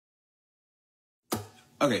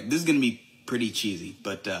Okay, this is gonna be pretty cheesy,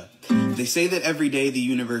 but they say that every day the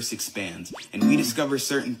universe expands, and we discover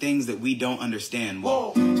certain things that we don't understand.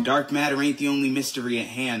 Well, dark matter ain't the only mystery at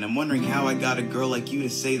hand. I'm wondering how I got a girl like you to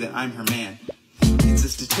say that I'm her man. It's a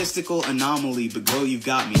statistical anomaly, but girl, you've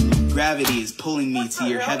got me. Gravity is pulling me to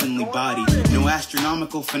your heavenly body. No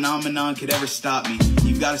astronomical phenomenon could ever stop me.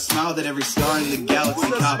 You've got a smile that every star in the galaxy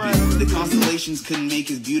copies. The constellations couldn't make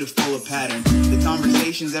as beautiful a pattern. The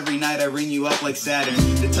conversations every night I ring you up like Saturn.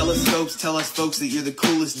 The telescopes tell us folks that you're the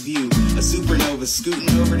coolest view. A supernova scooting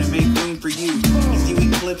over to make room for you. As you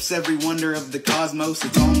eclipse every wonder of the cosmos,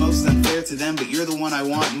 it's almost unfair to them, but you're the one I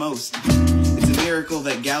want most. It's a miracle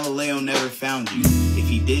that Galileo never found you. If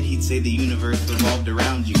he did, he'd say the universe revolved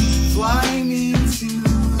around you. Fly me to the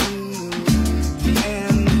moon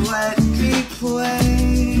and let me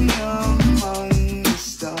play among the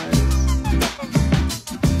stars.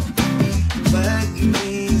 Let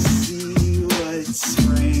me see what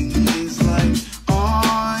spring is like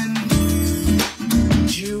on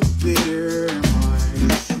Jupiter,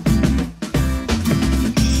 Mars.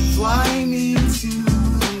 Fly me to the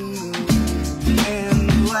moon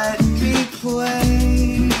and let me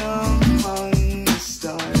play among the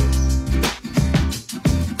stars.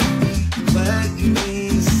 Let me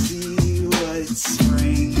see what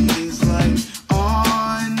spring is like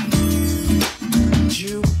on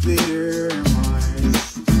Jupiter,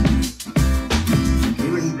 Mars. He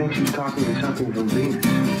really thinks he's talking to something from Venus.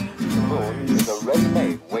 The moon is a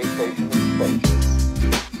ready-made